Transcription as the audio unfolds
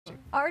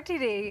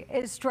RTD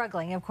is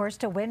struggling, of course,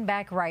 to win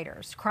back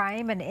riders.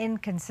 Crime and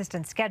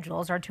inconsistent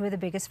schedules are two of the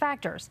biggest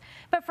factors.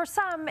 But for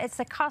some, it's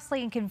the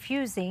costly and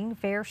confusing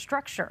fare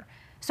structure.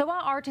 So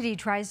while RTD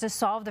tries to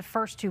solve the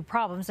first two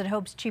problems and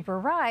hopes cheaper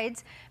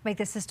rides make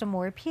the system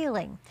more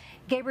appealing.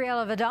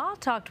 Gabriela Vidal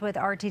talked with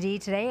RTD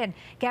today. And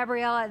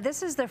Gabriela,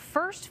 this is the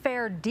first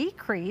fare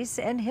decrease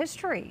in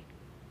history.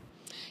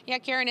 Yeah,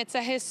 Karen, it's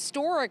a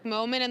historic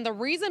moment, and the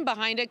reason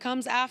behind it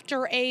comes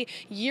after a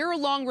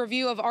year-long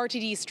review of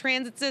RTD's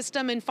transit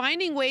system and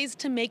finding ways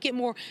to make it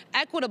more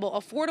equitable,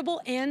 affordable,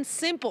 and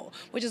simple,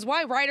 which is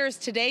why riders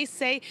today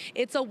say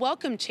it's a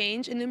welcome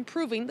change in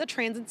improving the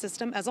transit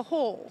system as a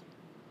whole.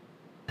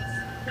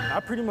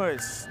 I pretty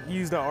much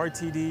use the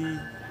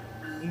RTD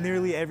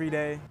nearly every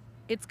day.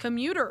 It's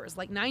commuters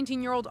like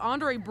 19-year-old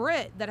Andre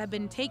Britt that have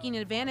been taking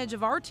advantage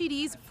of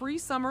RTD's free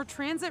summer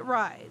transit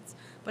rides.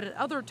 But at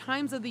other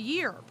times of the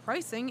year,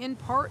 pricing in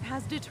part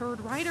has deterred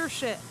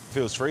ridership. If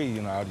it was free,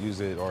 I'd use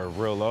it, or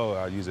real low,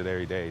 I'd use it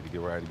every day to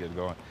get where I had to get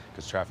going,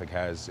 because traffic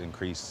has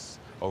increased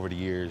over the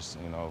years.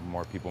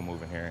 More people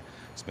moving here.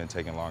 It's been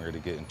taking longer to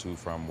get into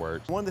from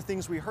work. One of the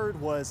things we heard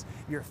was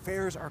your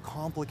fares are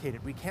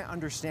complicated. We can't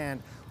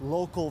understand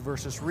local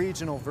versus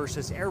regional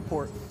versus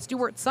airport.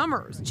 Stuart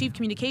Summers, Chief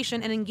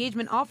Communication and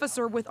Engagement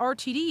Officer with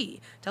RTD,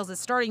 tells us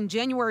starting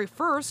January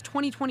 1st,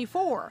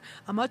 2024,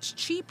 a much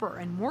cheaper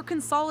and more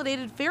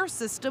consolidated fare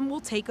system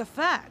will take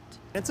effect.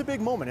 It's a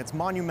big moment. It's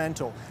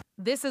monumental.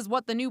 This is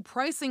what the new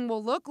pricing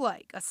will look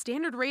like. A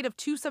standard rate of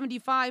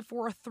 $275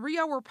 for a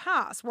 3-hour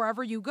pass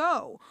wherever you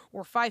go,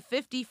 or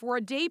 $550 for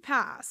a day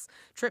pass.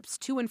 Trips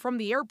to and from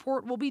the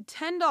airport will be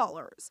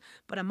 $10,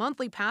 but a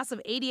monthly pass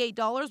of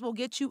 $88 will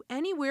get you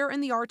anywhere in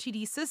the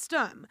RTD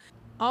system.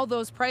 All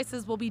those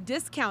prices will be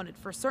discounted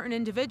for certain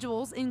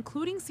individuals,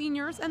 including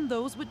seniors and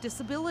those with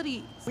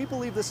disabilities. We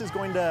believe this is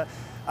going to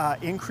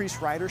increase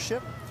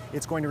ridership.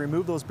 It's going to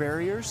remove those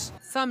barriers.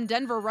 Some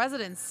Denver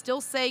residents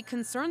still say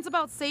concerns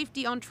about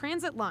safety on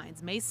transit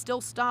lines may still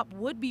stop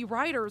would-be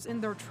riders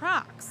in their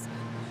tracks.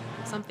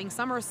 Something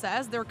Summers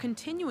says they're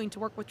continuing to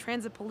work with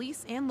transit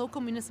police and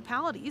local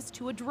municipalities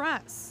to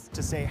address.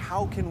 To say,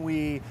 how can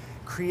we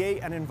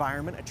create an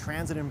environment, a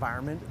transit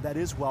environment that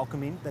is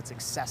welcoming, that's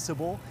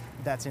accessible,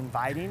 that's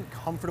inviting,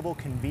 comfortable,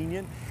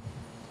 convenient.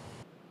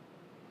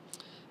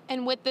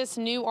 And with this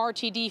new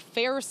RTD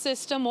fare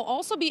system will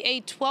also be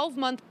a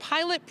 12-month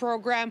pilot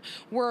program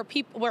where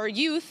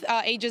youth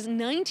ages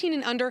 19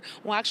 and under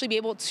will actually be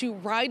able to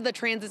ride the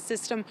transit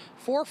system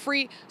for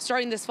free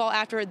starting this fall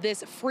after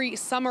this free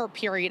summer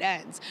period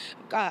ends.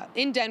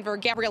 In Denver,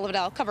 Gabriela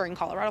Vidal covering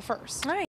Colorado First. All right.